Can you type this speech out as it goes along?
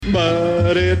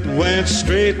but it went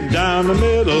straight down the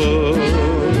middle,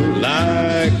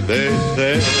 like they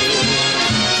say.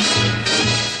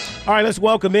 All right, let's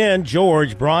welcome in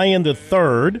George Bryan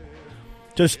III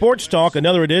to Sports Talk,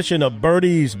 another edition of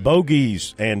Birdies,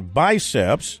 Bogeys, and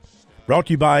Biceps, brought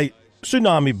to you by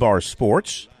Tsunami Bar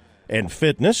Sports and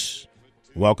Fitness.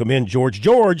 Welcome in, George.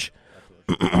 George,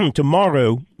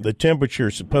 tomorrow the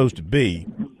temperature's supposed to be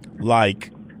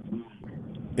like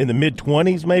in the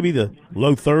mid-20s, maybe the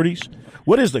low 30s.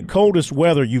 What is the coldest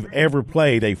weather you've ever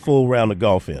played a full round of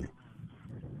golf in?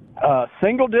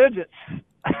 Single digits.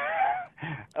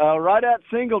 Right at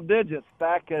single digits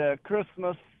back at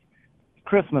Christmas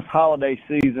holiday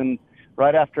season,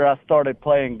 right after I started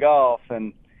playing golf.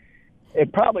 And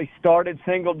it probably started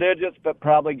single digits, but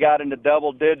probably got into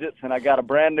double digits. And I got a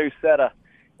brand new set of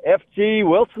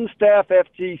Wilson Staff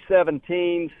FG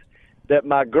 17s that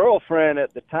my girlfriend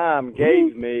at the time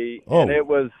gave me. Oh. And it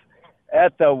was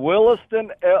at the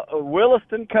Williston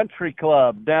Country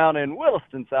Club down in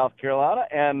Williston, South Carolina.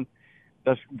 And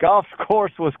the golf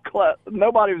course was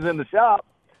nobody was in the shop,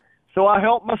 so I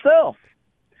helped myself.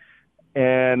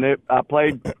 And I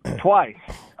played twice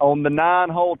on the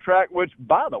 9-hole track, which,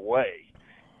 by the way,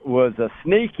 was a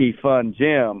sneaky fun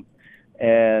gym.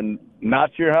 And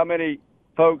not sure how many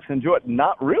folks enjoy it.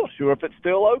 Not real sure if it's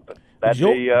still open. That's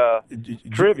the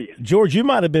trivia. George, you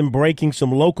might have been breaking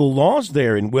some local laws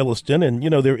there in Williston, and,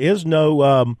 there is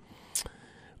no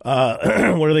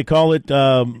what do they call it?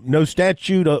 No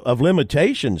statute of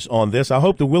limitations on this. I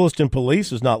hope the Williston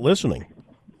police is not listening.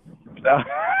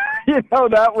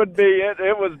 That would be it.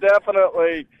 It was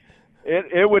definitely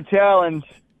it would challenge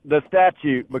the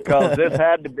statute because this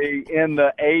had to be in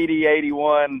the 80,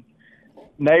 81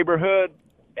 neighborhood.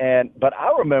 But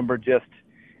I remember just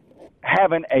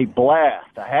having a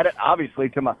blast. I had it obviously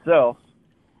to myself.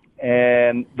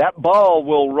 And that ball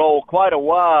will roll quite a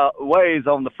ways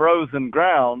on the frozen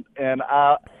ground. And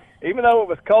even though it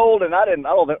was cold, and I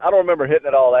don't remember hitting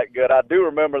it all that good. I do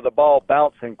remember the ball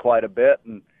bouncing quite a bit.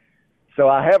 And so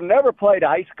I have never played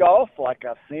ice golf. Like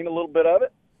I've seen a little bit of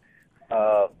it.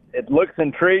 It looks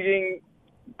intriguing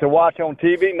to watch on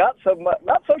TV. Not so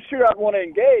sure I'd want to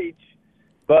engage.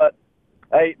 But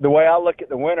hey, the way I look at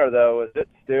the winter though is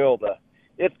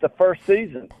it's the first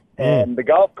season, and the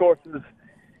golf courses.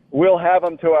 We'll have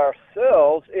them to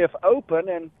ourselves if open.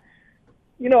 And,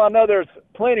 I know there's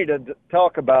plenty to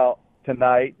talk about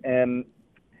tonight.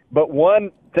 But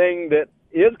one thing that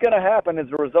is going to happen as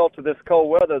a result of this cold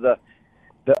weather, the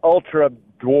ultra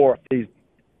dwarf,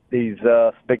 these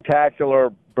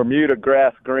spectacular Bermuda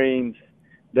grass greens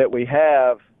that we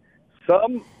have,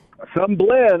 some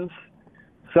blends,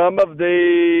 some of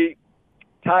the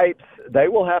types, they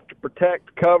will have to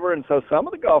protect, cover. And so some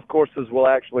of the golf courses will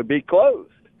actually be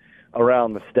closed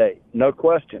around the state, no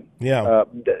question. Yeah.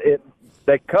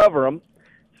 They cover them.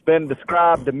 It's been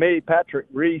described to me. Patrick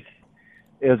Reese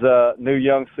is a new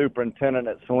young superintendent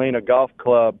at Salina Golf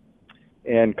Club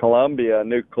in Columbia, a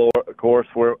new course.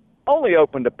 We're only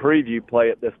open to preview play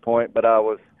at this point, but I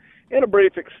was in a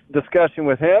brief discussion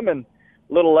with him, and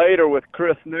a little later with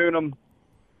Chris Noonan,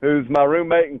 who's my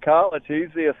roommate in college. He's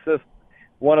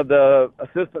one of the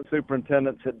assistant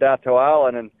superintendents at Datto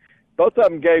Island, and both of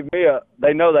them gave me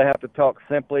they know they have to talk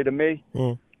simply to me.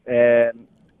 And,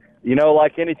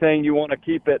 like anything, you want to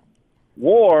keep it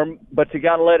warm, but you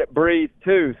got to let it breathe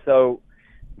too. So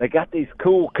they got these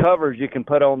cool covers you can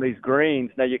put on these greens.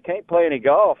 Now, you can't play any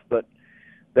golf, but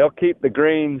they'll keep the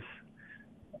greens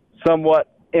somewhat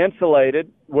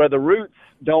insulated where the roots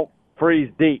don't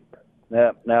freeze deep.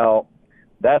 Now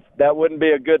that wouldn't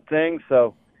be a good thing.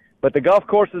 So, but the golf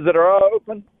courses that are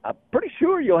open, I'm pretty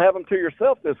sure you'll have them to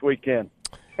yourself this weekend.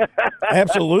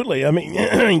 Absolutely. I mean, you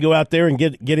can go out there and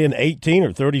get in 18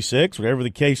 or 36, whatever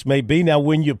the case may be. Now,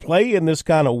 when you play in this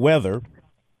kind of weather,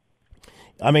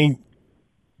 I mean,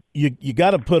 you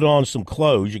got to put on some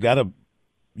clothes. You got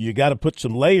to put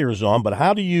some layers on. But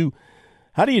how do you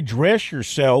dress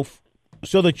yourself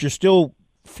so that you're still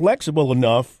flexible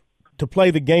enough to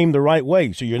play the game the right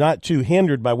way, so you're not too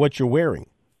hindered by what you're wearing?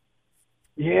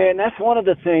 Yeah, and that's one of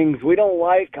the things. We don't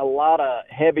like a lot of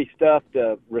heavy stuff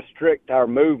to restrict our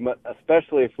movement,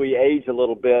 especially if we age a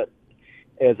little bit,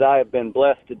 as I have been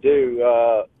blessed to do.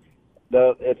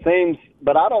 It seems,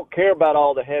 but I don't care about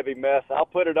all the heavy mess. I'll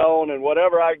put it on, and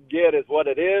whatever I get is what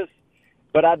it is.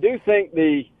 But I do think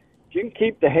if you can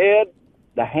keep the head,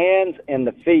 the hands, and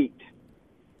the feet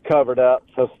covered up,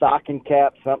 so stocking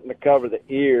caps, something to cover the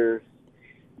ears,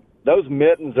 those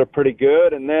mittens are pretty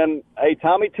good. And then, hey,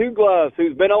 Tommy Two Gloves,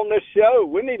 who's been on this show,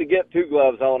 we need to get Two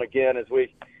Gloves on again as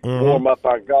we warm up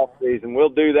our golf season. We'll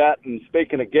do that. And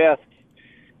speaking of guests,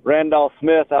 Randolph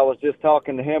Smith, I was just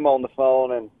talking to him on the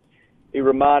phone, and he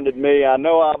reminded me, I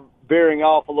know I'm veering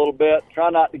off a little bit, try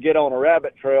not to get on a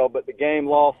rabbit trail, but the game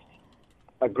lost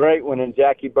a great one in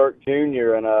Jackie Burke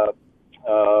Jr.,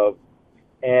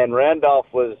 and Randolph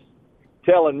was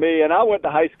telling me, and I went to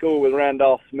high school with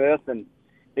Randolph Smith, and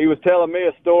he was telling me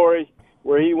a story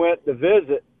where he went to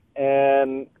visit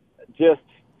and just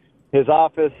his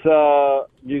office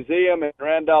museum, and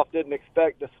Randolph didn't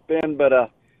expect to spend but a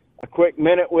quick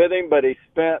minute with him, but he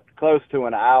spent close to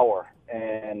an hour.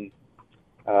 And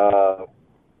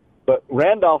but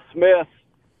Randolph Smith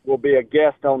will be a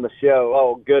guest on the show.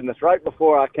 Oh, goodness. Right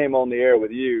before I came on the air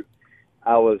with you,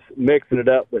 I was mixing it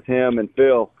up with him and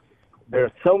Phil. There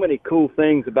are so many cool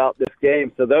things about this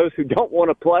game. So those who don't want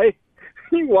to play,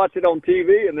 you can watch it on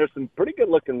TV, and there's some pretty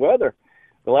good-looking weather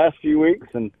the last few weeks,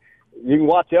 and you can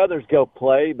watch others go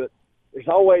play, but there's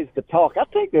always the talk. I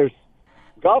think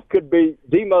golf could be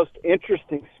the most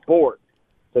interesting sport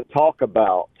to talk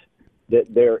about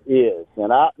that there is.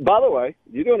 And by the way,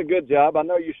 you're doing a good job. I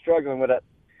know you're struggling with that,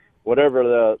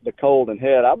 whatever the cold and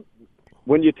head.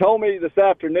 When you told me this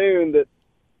afternoon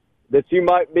that you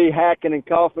might be hacking and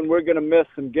coughing, we're going to miss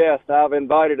some guests. I've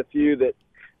invited a few that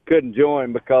couldn't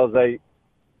join because they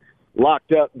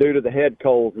locked up due to the head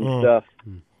colds and stuff.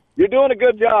 You're doing a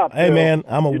good job. Hey, Phil. man,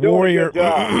 I'm a warrior.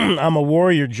 I'm a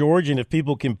warrior, George, and if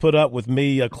people can put up with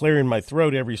me clearing my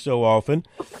throat every so often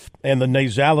and the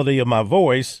nasality of my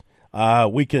voice,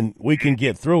 we can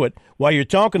get through it. While you're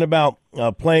talking about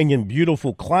playing in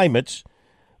beautiful climates,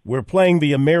 we're playing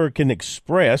the American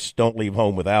Express, don't leave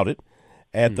home without it,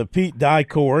 at the Pete Dye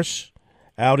course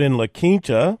out in La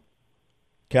Quinta,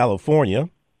 California.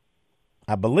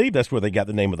 I believe that's where they got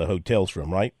the name of the hotels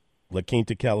from, right? La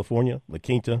Quinta, California. La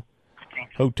Quinta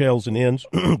Hotels and Inns.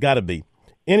 Got to be.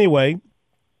 Anyway,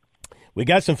 we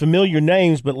got some familiar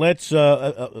names, but let's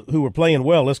who are playing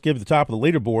well. Let's give the top of the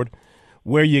leaderboard,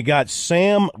 where you got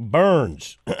Sam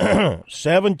Burns,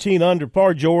 17 under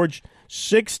par, George,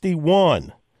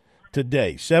 61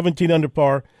 today. 17 under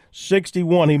par,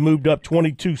 61. He moved up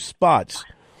 22 spots.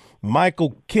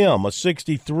 Michael Kim, a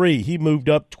 63. He moved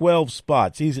up 12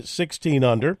 spots. He's at 16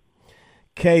 under.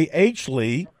 K.H.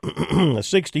 Lee, a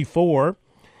 64.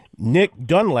 Nick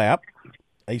Dunlap,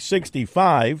 a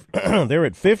 65. They're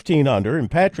at 15 under.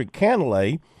 And Patrick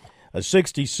Cantlay, a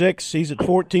 66. He's at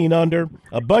 14 under.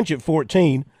 A bunch at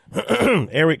 14.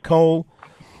 Eric Cole,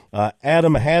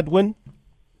 Adam Hadwin,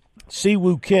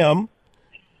 Siwoo Kim,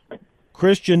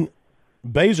 Christian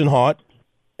Bazenhot,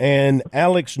 and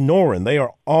Alex Noren. They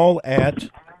are all at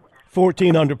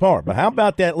 14 under par. But how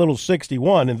about that little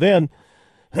 61? And then,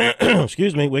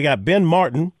 excuse me, we got Ben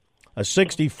Martin, a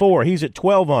 64. He's at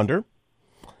 12 under.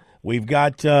 We've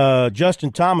got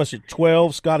Justin Thomas at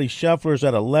 12. Scotty Scheffler's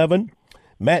at 11.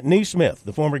 Matt Neesmith,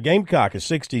 the former Gamecock, is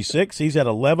 66. He's at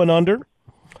 11 under.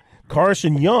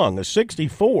 Carson Young, a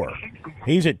 64.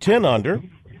 He's at 10 under.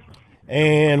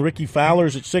 And Ricky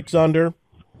Fowler's at 6 under.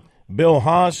 Bill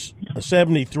Haas, a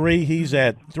 73. He's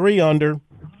at 3 under.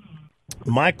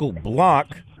 Michael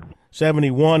Block,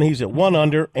 71. He's at 1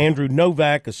 under. Andrew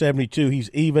Novak, a 72. He's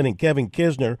even. And Kevin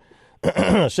Kisner,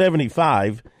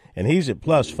 75. And he's at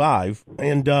 +5.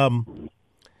 And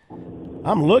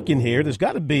I'm looking here. There's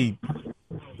got to be.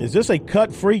 Is this a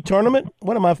cut-free tournament?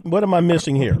 What am I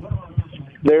missing here?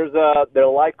 They're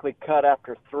likely cut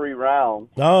after 3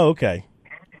 rounds. Oh, okay.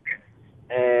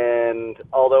 And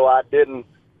although I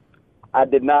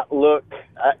did not look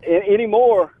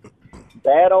anymore.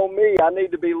 Bad on me. I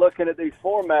need to be looking at these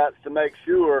formats to make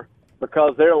sure,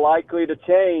 because they're likely to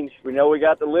change. We know we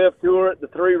got the Live Tour at the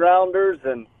 3-rounders,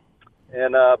 and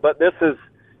but this is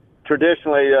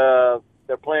traditionally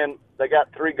they're playing. They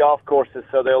got 3 golf courses,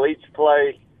 so they'll each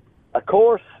play a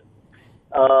course.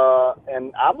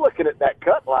 And I'm looking at that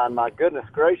cut line. My goodness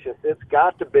gracious, it's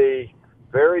got to be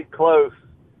very close.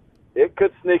 It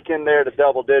could sneak in there to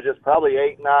double digits, probably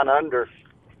 8, 9 under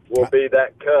will be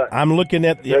that cut. I'm looking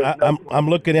at I'm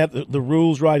looking at the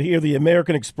rules right here. The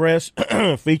American Express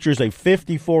features a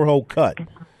 54-hole cut,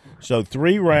 so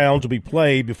 3 rounds will be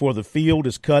played before the field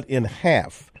is cut in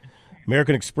half.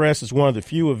 American Express is one of the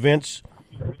few events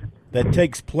that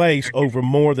takes place over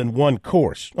more than one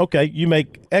course. Okay, you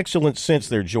make excellent sense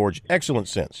there, George. Excellent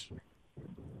sense.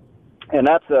 And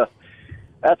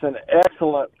that's an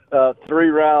excellent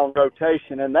 3-round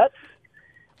rotation, and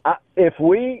if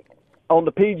we on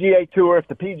the PGA Tour, if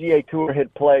the PGA Tour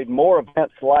had played more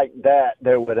events like that,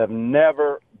 there would have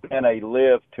never been a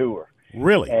Live Tour.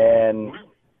 Really? And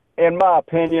in my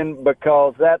opinion,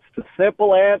 because that's the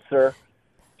simple answer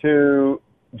to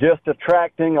just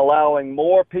allowing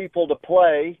more people to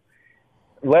play.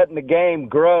 letting the game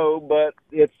grow, but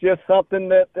it's just something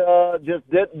that just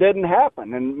didn't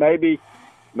happen. And maybe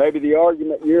the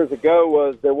argument years ago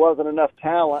was there wasn't enough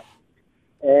talent,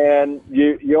 and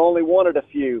you only wanted a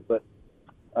few. But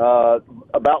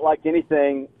about like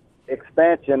anything,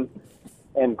 expansion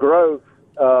and growth,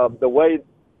 the way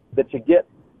that you get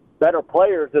better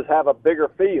players is have a bigger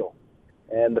field.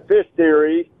 And the fish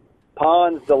theory,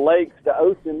 ponds to lakes to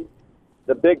oceans,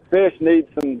 the big fish need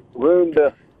some room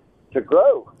to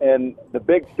grow. And the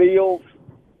big fields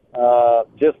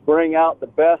just bring out the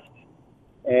best,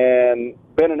 and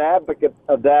been an advocate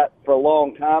of that for a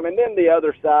long time. And then the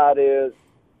other side is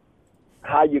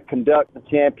how you conduct the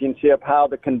championship, how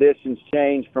the conditions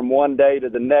change from one day to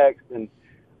the next, and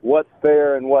what's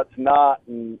fair and what's not.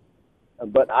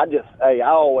 But I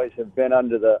always have been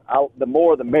under the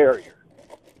more the merrier.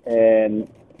 And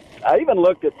I even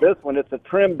looked at this one. It's a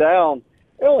trimmed down.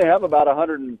 They only have about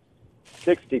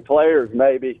 160 players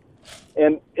maybe.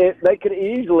 And they could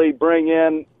easily bring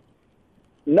in,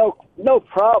 no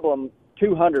problem,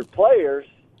 200 players.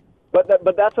 But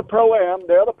that's a pro-am.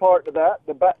 The other part of that,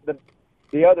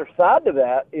 the other side to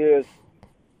that is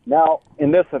now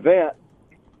in this event,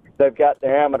 they've got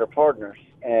their amateur partners.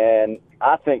 And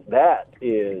I think that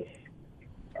is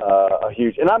a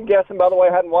huge. And I'm guessing, by the way,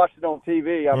 I hadn't watched it on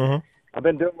TV. I've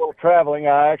been doing a little traveling.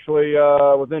 I actually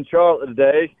was in Charlotte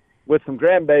today with some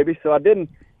grandbabies, so I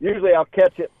didn't. Usually I'll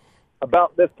catch it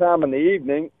about this time in the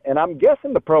evening, and I'm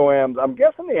guessing the pro-ams, I'm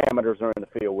guessing the amateurs are in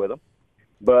the field with them.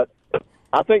 But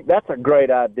I think that's a great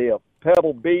idea.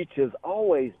 Pebble Beach has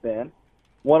always been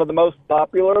one of the most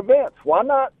popular events. Why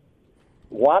not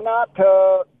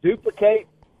duplicate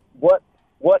what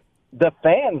the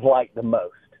fans like the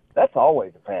most? That's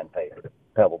always a fan favorite,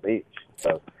 Pebble Beach.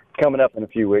 So coming up in a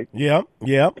few weeks. Yeah.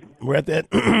 We're at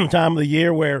that time of the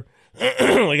year where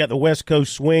we got the West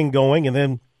Coast swing going, and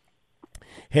then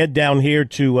head down here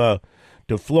to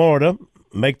Florida,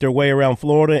 make their way around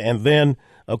Florida, and then,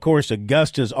 of course,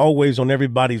 Augusta's always on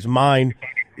everybody's mind.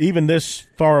 Even this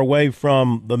far away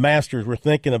from the Masters, we're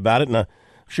thinking about it, and I'm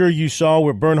sure you saw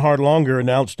where Bernhard Langer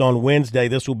announced on Wednesday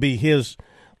this will be his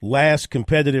last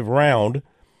competitive round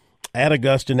at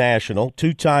Augusta National,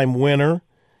 two-time winner.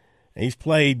 He's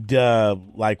played,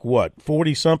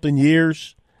 40-something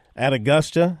years at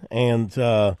Augusta, and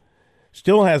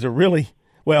still has a really,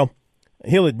 well,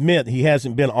 he'll admit he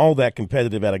hasn't been all that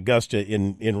competitive at Augusta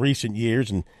in recent years,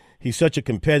 and he's such a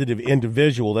competitive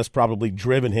individual that's probably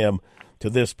driven him to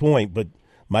this point. But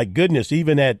my goodness,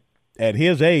 even at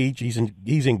his age,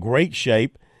 he's in great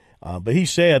shape. But he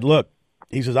said, look,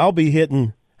 he says, I'll be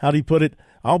hitting, how'd he put it?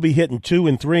 I'll be hitting 2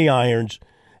 and 3 irons,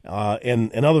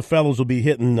 and other fellows will be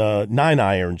hitting 9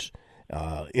 irons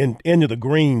into the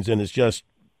greens, and it's just,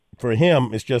 for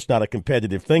him, it's just not a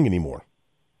competitive thing anymore.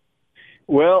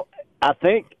 Well, I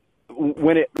think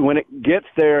when it gets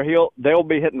there, they'll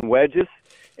be hitting wedges,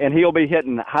 and he'll be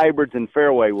hitting hybrids and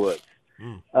fairway woods.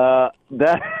 But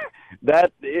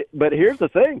here's the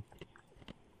thing.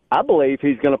 I believe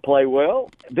he's going to play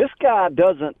well. This guy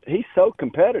he's so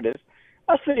competitive.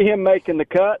 I see him making the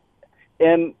cut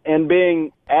and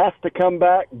being asked to come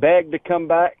back, begged to come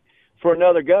back for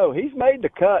another go. He's made the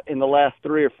cut in the last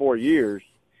 3 or 4 years.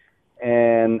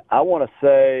 And I want to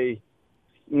say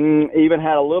even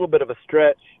had a little bit of a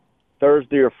stretch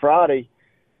Thursday or Friday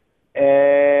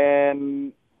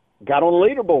and got on the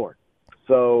leaderboard.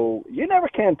 So you never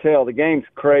can tell. The game's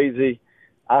crazy.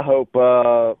 I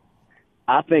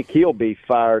think he'll be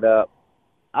fired up.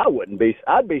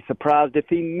 I'd be surprised if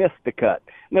he missed the cut.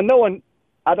 Now,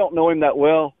 I don't know him that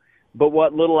well, but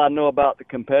what little I know about the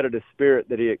competitive spirit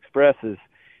that he expresses,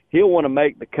 he'll want to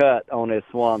make the cut on his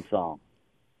swan song.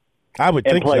 I would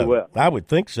think so. Well. I would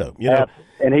think so. You know,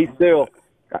 and he still.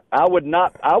 I would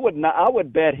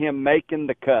bet him making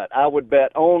the cut. I would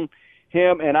bet on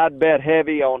him, and I'd bet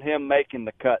heavy on him making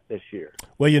the cut this year.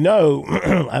 Well, you know,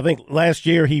 I think last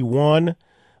year he won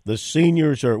the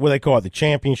seniors, or what they call it, the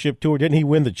championship tour. Didn't he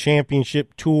win the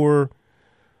championship tour?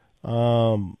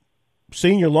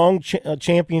 Senior long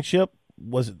championship,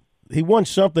 was it? He won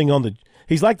something on the.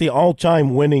 He's like the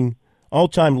all-time leading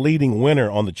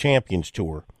winner on the Champions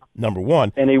Tour. Number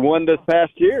one, and he won this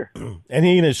past year. And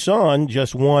he and his son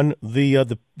just won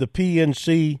the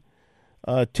PNC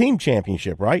team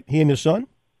championship, right? He and his son.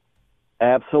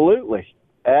 Absolutely.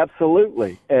 And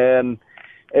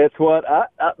it's what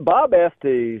Bob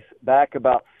Estes back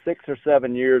about 6 or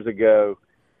 7 years ago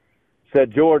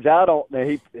said. George,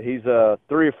 he's a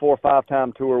 3 or 4 or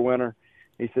 5-time tour winner.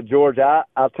 He said, George,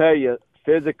 I'll tell you,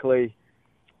 physically,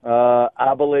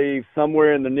 I believe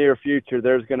somewhere in the near future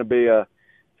there's going to be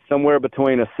somewhere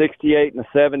between a 68 and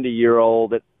a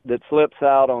 70-year-old that slips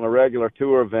out on a regular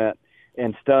tour event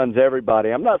and stuns everybody.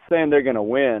 I'm not saying they're going to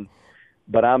win,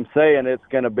 but I'm saying it's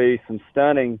going to be some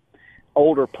stunning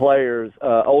older player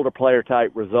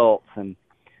type results. And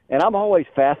I'm always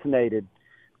fascinated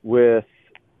with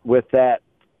that.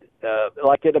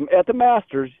 Like at the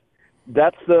Masters,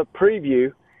 that's the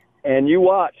preview, and you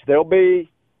watch. There'll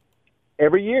be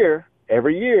every year.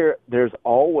 There's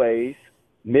always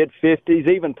mid-50s.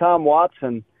 Even Tom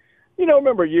Watson.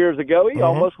 Remember years ago, he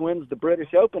almost wins the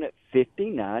British Open at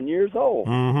 59 years old.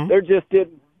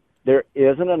 There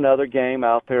isn't another game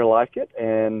out there like it,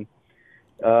 and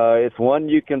it's one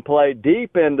you can play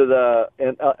deep into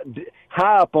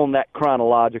high up on that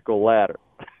chronological ladder.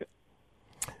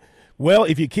 Well,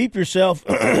 if you keep yourself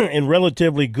in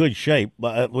relatively good shape,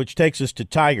 which takes us to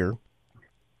Tiger,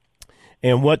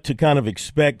 and what to kind of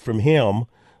expect from him,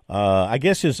 I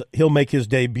guess he'll make his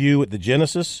debut at the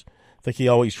Genesis. I think he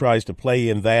always tries to play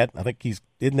in that. I think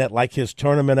isn't that like his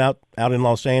tournament out in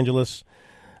Los Angeles?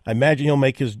 I imagine he'll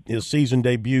make his season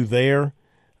debut there,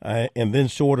 and then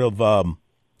sort of.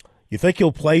 You think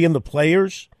he'll play in the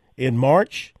Players in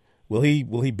March? Will he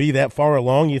be that far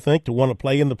along? You think to want to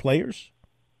play in the Players?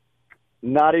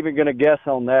 Not even going to guess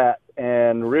on that,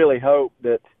 and really hope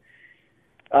that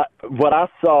what I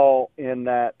saw in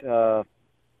that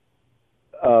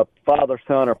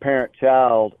father-son or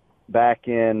parent-child back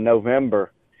in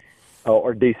November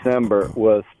or December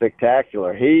was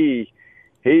spectacular. His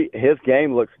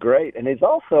game looks great, and I've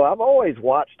always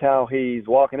watched how he's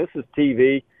walking. This is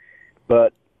TV,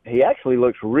 but he actually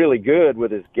looks really good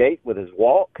with his gait, with his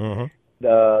walk,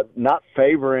 not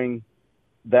favoring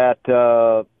that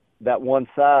one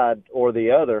side or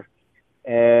the other.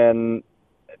 And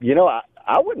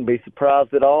I wouldn't be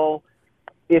surprised at all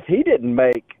if he didn't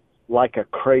make like a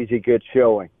crazy good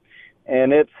showing.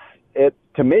 And it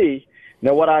to me,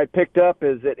 what I picked up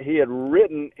is that he had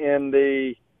ridden in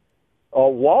the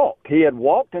walk. He had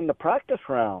walked in the practice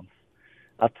rounds.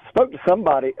 I spoke to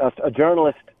somebody, a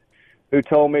journalist, who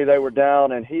told me they were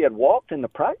down, and he had walked in the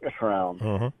practice rounds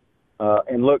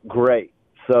and looked great.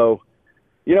 So,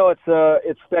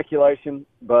 it's speculation,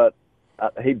 but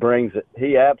he brings it.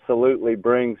 He absolutely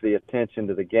brings the attention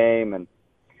to the game.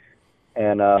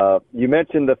 And you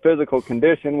mentioned the physical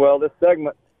condition. Well, this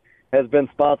segment has been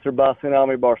sponsored by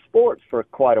Tsunami Bar Sports for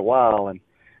quite a while, and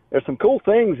there's some cool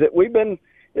things that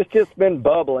it's just been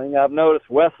bubbling. I've noticed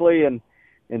Wesley and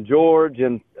George,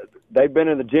 and they've been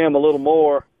in the gym a little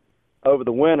more over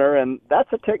the winter, and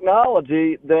that's a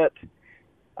technology that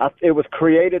it was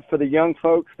created for the young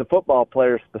folks, the football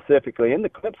players specifically, in the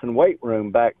Clemson weight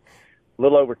room back a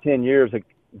little over 10 years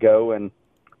ago, and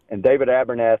David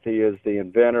Abernathy is the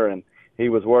inventor, and he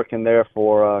was working there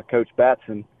for Coach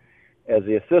Batson as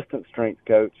the assistant strength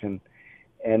coach, and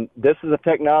this is a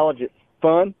technology. It's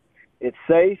fun, it's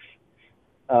safe.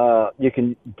 You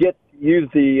can use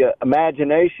the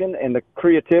imagination and the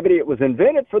creativity. It was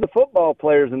invented for the football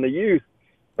players and the youth,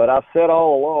 but I've said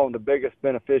all along the biggest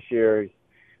beneficiaries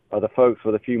are the folks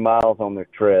with a few miles on their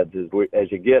treads.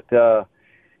 As you get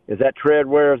as that tread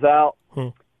wears out,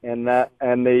 and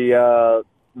the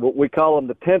what we call them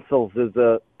the tensils, is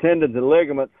the tendons and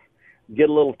ligaments get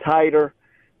a little tighter,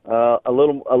 a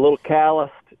little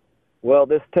calloused. Well,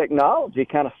 this technology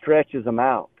kind of stretches them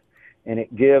out, and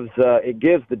it gives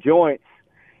the joints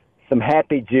some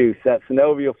happy juice. That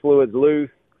synovial fluid's loose,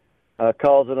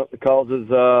 causes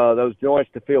those joints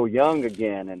to feel young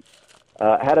again. And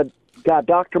had a guy,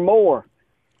 Dr. Moore.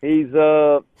 He's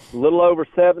a little over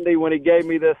 70 when he gave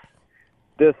me this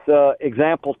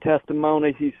example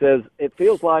testimony. He says, it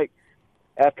feels like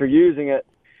after using it,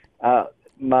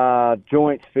 my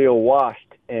joints feel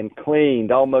washed and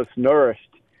cleaned, almost nourished.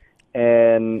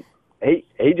 And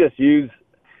he just used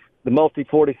the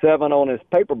Multi-47 on his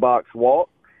paper box walk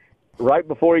right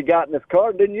before he got in his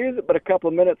car. Didn't use it but a couple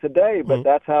of minutes a day, but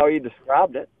that's how he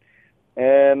described it.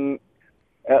 And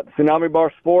at Tsunami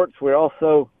Bar Sports, we're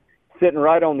also sitting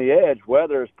right on the edge.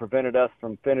 Weather has prevented us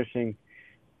from finishing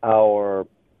our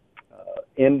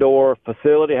indoor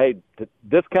facility. Hey,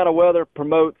 this kind of weather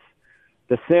promotes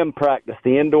the sim practice,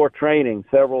 the indoor training.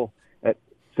 Several at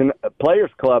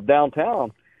Players Club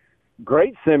downtown,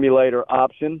 great simulator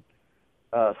option,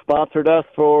 sponsored us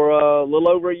for a little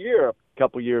over a year, a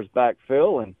couple years back,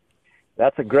 Phil, and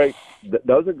those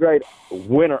are great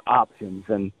winter options.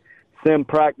 And sim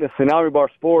practice, Tsunami Bar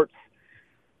Sports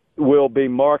will be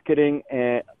marketing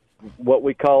what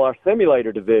we call our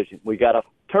simulator division. We got a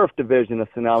turf division of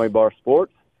Tsunami Bar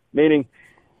Sports, meaning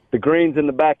the greens in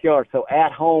the backyard. So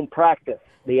at-home practice,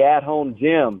 the at-home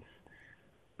gyms,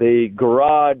 the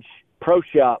garage pro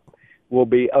shop will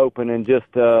be open in just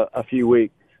a few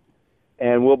weeks.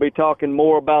 and we'll be talking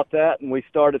more about that. And we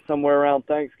started somewhere around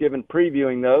Thanksgiving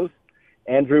previewing those.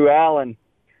 Andrew Allen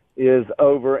is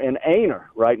over in Aner,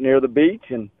 right near the beach,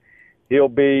 and he'll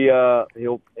be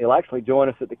he'll actually join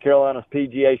us at the Carolinas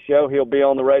PGA show. He'll be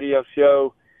on the radio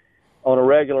show on a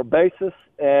regular basis.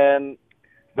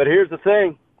 But here's the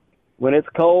thing: when it's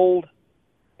cold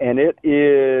and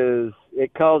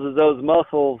it causes those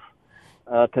muscles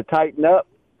to tighten up,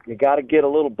 you got to get a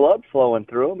little blood flowing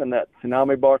through them. And that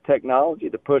Tsunami bar technology,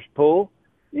 the push pull,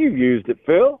 you've used it,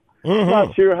 Phil. Mm-hmm.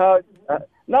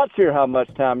 Not sure how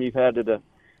much time you've had to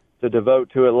devote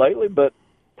to it lately, but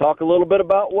talk a little bit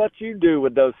about what you do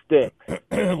with those sticks.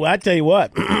 Well, I tell you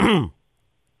what,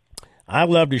 I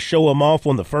love to show them off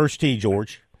on the first tee,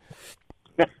 George.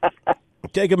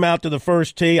 Take them out to the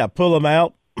first tee. I pull them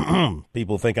out.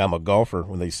 People think I'm a golfer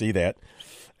when they see that.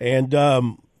 And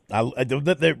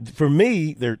for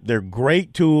me, they're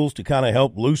great tools to kind of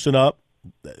help loosen up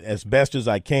as best as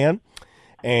I can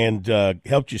and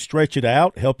help you stretch it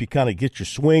out, help you kind of get your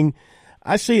swing.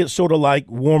 I see it sort of like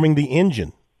warming the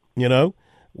engine,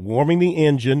 warming the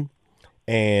engine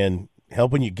and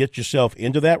helping you get yourself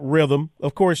into that rhythm.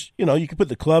 Of course, you can put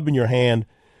the club in your hand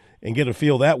and get a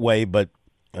feel that way, but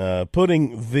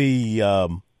putting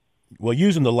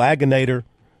using the Laginator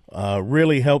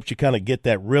really helps you kind of get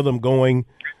that rhythm going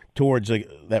towards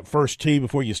that first tee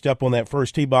before you step on that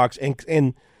first tee box.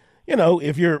 And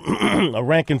if you're a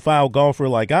rank and file golfer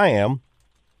like I am,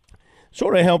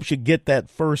 sort of helps you get that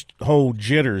first hole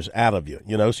jitters out of you,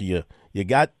 so you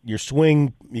got your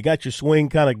swing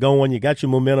kind of going, you got your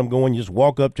momentum going, you just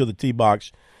walk up to the tee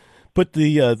box, put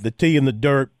the tee in the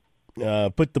dirt,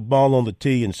 put the ball on the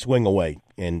tee and swing away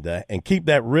and keep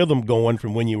that rhythm going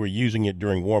from when you were using it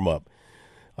during warm up.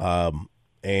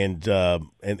 And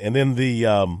then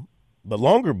the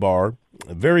longer bar,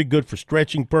 very good for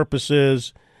stretching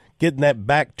purposes, getting that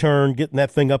back turn, getting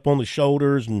that thing up on the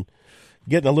shoulders and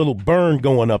getting a little burn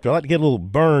going up there. I like to get a little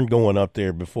burn going up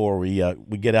there before we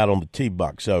get out on the tee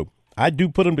box. So I do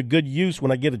put them to good use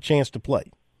when I get a chance to play.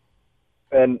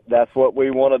 And that's what we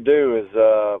want to do is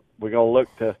we're going to look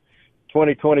to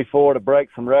 2024 to break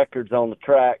some records on the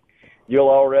track. You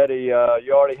already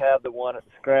have the one at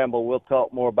the Scramble. We'll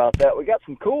talk more about that. We got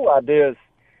some cool ideas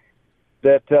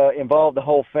that involve the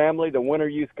whole family. The Winter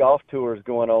Youth Golf Tour is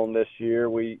going on this year.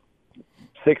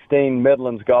 16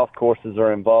 Midlands golf courses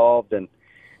are involved, and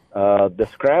the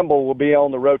Scramble will be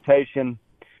on the rotation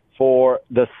for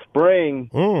the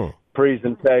spring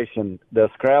presentation. The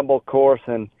Scramble course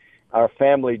and our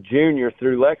family junior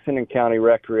through Lexington County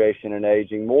Recreation and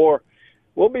Aging.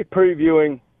 We'll be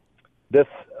previewing this,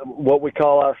 what we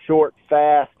call our short,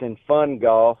 fast, and fun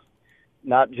golf,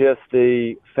 not just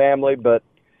the family, but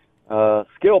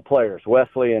skill players.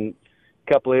 Wesley and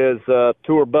a couple of his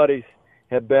tour buddies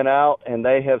have been out, and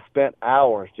they have spent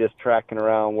hours just tracking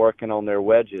around, working on their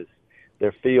wedges,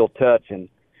 their field touch. And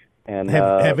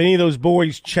have any of those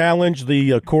boys challenged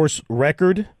the course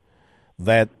record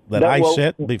that I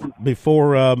set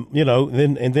before, and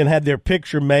then had their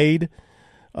picture made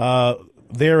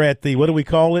there at the, what do we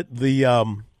call it? The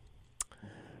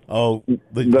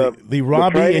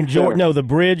Robbie and George. No, the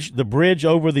bridge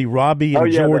over the Robbie and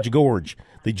George Gorge.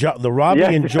 The Robbie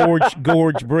and George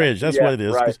Gorge Bridge. That's what it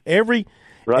is.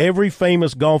 Right. Every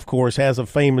famous golf course has a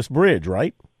famous bridge,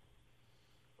 right?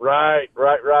 Right.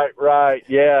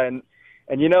 Yeah, and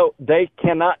they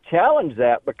cannot challenge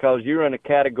that because you're in a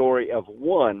category of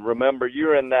one. Remember,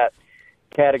 you're in that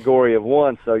category of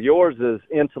one, so yours is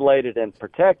insulated and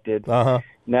protected. Uh-huh.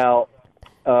 Now,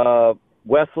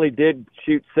 Wesley did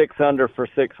shoot 6 under for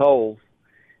 6 holes,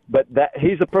 but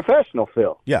he's a professional,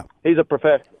 Phil. Yeah, he's a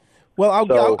professional. Well,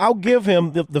 I'll give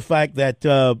him the fact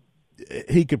that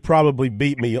he could probably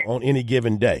beat me on any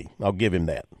given day. I'll give him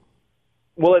that.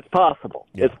 Well, it's possible.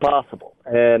 Yeah. It's possible.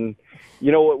 And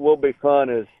what will be fun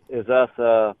is us.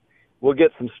 We'll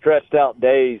get some stretched out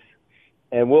days,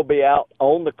 and we'll be out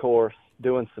on the course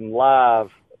doing some live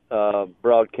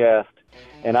broadcast.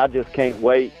 And I just can't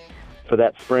wait for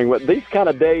that spring. These kind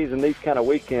of days and these kind of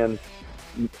weekends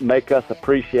make us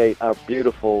appreciate our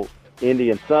beautiful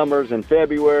Indian summers in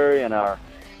February and our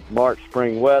March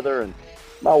spring weather. And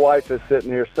my wife is sitting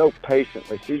here so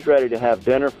patiently. She's ready to have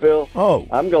dinner, Phil. Oh.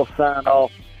 I'm going to sign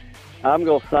off. A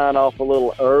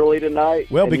little early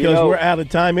tonight. Well, because we're out of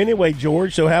time anyway,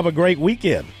 George, so have a great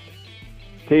weekend.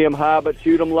 Tee 'em high, but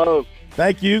shoot 'em low.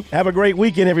 Thank you. Have a great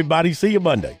weekend, everybody. See you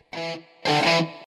Monday.